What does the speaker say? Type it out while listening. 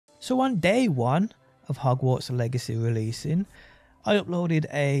So on day one of Hogwarts Legacy releasing, I uploaded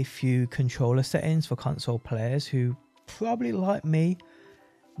a few controller settings for console players who probably like me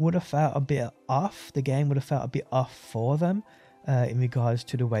would have felt a bit off. The game would have felt a bit off for them in regards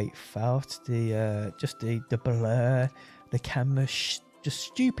to the way it felt, just the blur, the camera just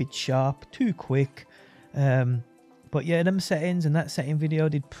stupid sharp, too quick. But yeah, them settings and that setting video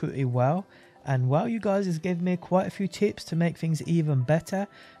did pretty well. And well, you guys has given me quite a few tips to make things even better.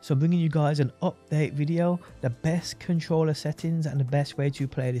 So I'm bringing you guys an update video, the best controller settings and the best way to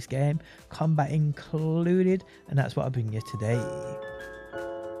play this game, combat included, and that's what I bring you today.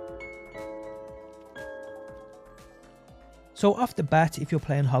 So off the bat, if you're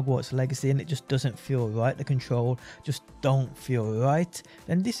playing Hogwarts Legacy and it just doesn't feel right, the control just don't feel right,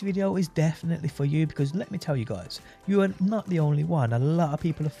 then this video is definitely for you, because let me tell you guys, you are not the only one. A lot of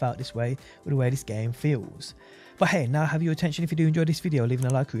people have felt this way with the way this game feels. But hey, now I have your attention. If you do enjoy this video, leaving a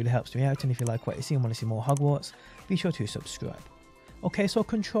like really helps me out, and if you like what you see and want to see more Hogwarts, be sure to subscribe. Okay, so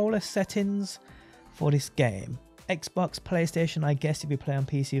controller settings for this game. Xbox, PlayStation, I guess if you play on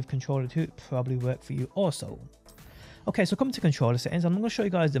PC with controller too, it probably work for you also. Okay, so coming to controller settings, I'm going to show you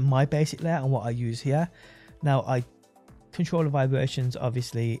guys my basic layout and what I use here. Now, controller vibrations,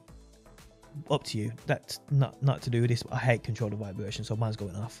 obviously, up to you. That's not to do with this, but I hate controller vibrations, so mine's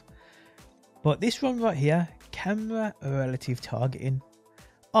going off. But this one right here, camera relative targeting.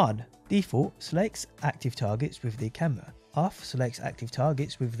 On, default, selects active targets with the camera. Off, selects active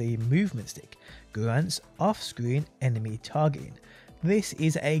targets with the movement stick. Grants off-screen enemy targeting. This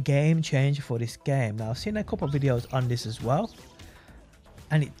is a game changer for this game. Now, I've seen a couple of videos on this as well,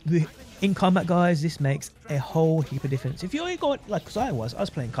 and in combat, guys, this makes a whole heap of difference. If you're going like, because I was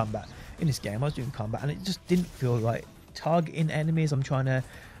playing combat in this game, I was doing combat, and it just didn't feel right. Targeting enemies, I'm trying to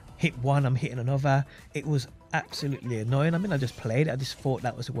hit one, I'm hitting another. It was absolutely annoying. I mean, I just played it. I just thought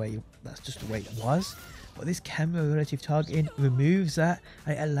that's just the way it was. But this camera relative targeting removes that,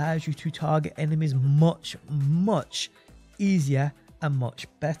 and it allows you to target enemies much easier and much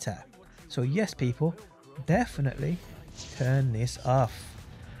better. So yes, people, definitely turn this off.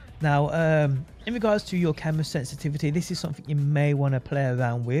 Now, in regards to your camera sensitivity, this is something you may want to play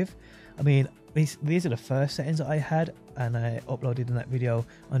around with. I mean, these are the first settings that I had, and I uploaded in that video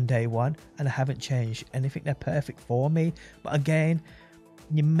on day one, and I haven't changed anything. They're perfect for me, but again,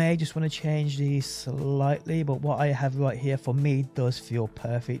 you may just want to change these slightly. But what I have right here for me does feel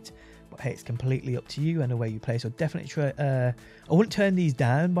perfect. But hey, it's completely up to you and the way you play. So definitely try. I wouldn't turn these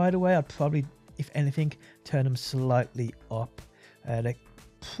down, by the way. I'd probably, if anything, turn them slightly up. The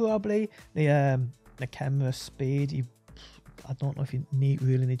camera speed. I don't know if you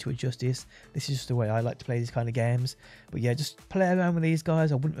really need to adjust this. This is just the way I like to play these kind of games. But yeah, just play around with these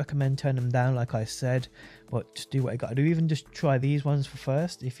guys. I wouldn't recommend turning them down, like I said, but just do what you got to do. Even just try these ones for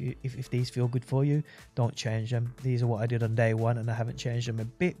first. If these feel good for you, don't change them. These are what I did on day one, and I haven't changed them a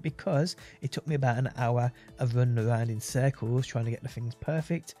bit because it took me about an hour of running around in circles trying to get the things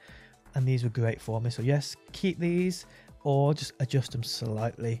perfect, and these were great for me. So yes, keep these or just adjust them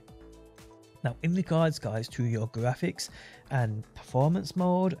slightly. Now, in regards, guys, to your graphics and performance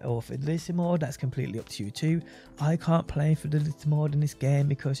mode or fidelity mode, that's completely up to you too. I can't play fidelity mode in this game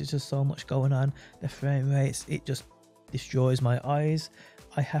because there's just so much going on. The frame rates, it just destroys my eyes.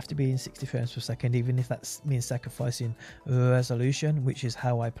 I have to be in 60 frames per second, even if that means sacrificing resolution, which is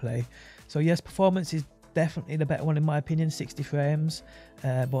how I play. So yes, performance is definitely the better one in my opinion, 60 frames.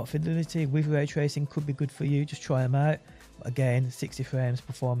 But fidelity with ray tracing could be good for you. Just try them out. Again, 60 frames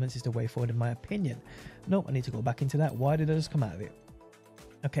performance is the way forward in my opinion. No, I need to go back into that. Why did I just come out of it?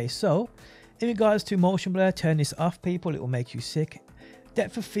 Okay, so in regards to motion blur, turn this off, people. It will make you sick.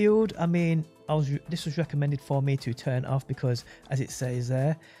 Depth of field, I mean, this was recommended for me to turn off because, as it says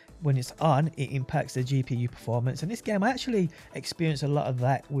there, when it's on, it impacts the GPU performance. In this game, I actually experience a lot of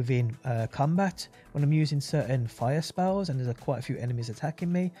that within combat when I'm using certain fire spells and there's quite a few enemies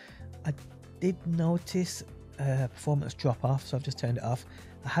attacking me. I did notice performance drop off, so I've just turned it off.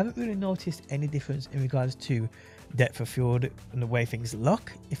 I haven't really noticed any difference in regards to depth of field and the way things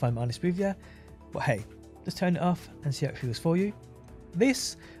look, if I'm honest with you. But hey, just turn it off and see how it feels for you.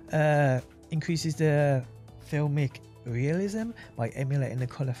 This increases the filmic realism by emulating the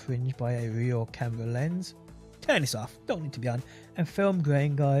color fringe by a real camera lens. Turn this off, don't need to be on. And film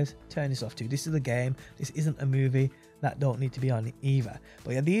grain, guys, turn this off too. This is a game, this isn't a movie. That don't need to be on either.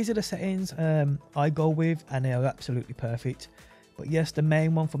 But yeah, these are the settings I go with, and they are absolutely perfect. But yes, the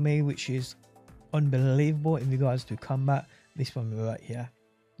main one for me, which is unbelievable in regards to combat, this one right here.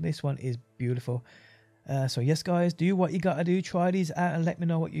 This one is beautiful. So yes guys, do what you gotta do, try these out and let me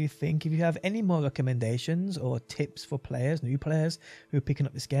know what you think. If you have any more recommendations or tips for players, new players who are picking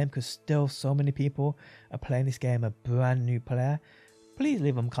up this game, because still so many people are playing this game, a brand new player, please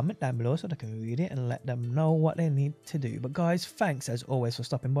leave them a comment down below so they can read it and let them know what they need to do. But guys, thanks as always for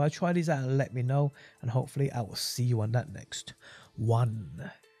stopping by. Try these out and let me know, and hopefully I will see you on that next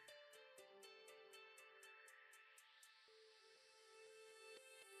one.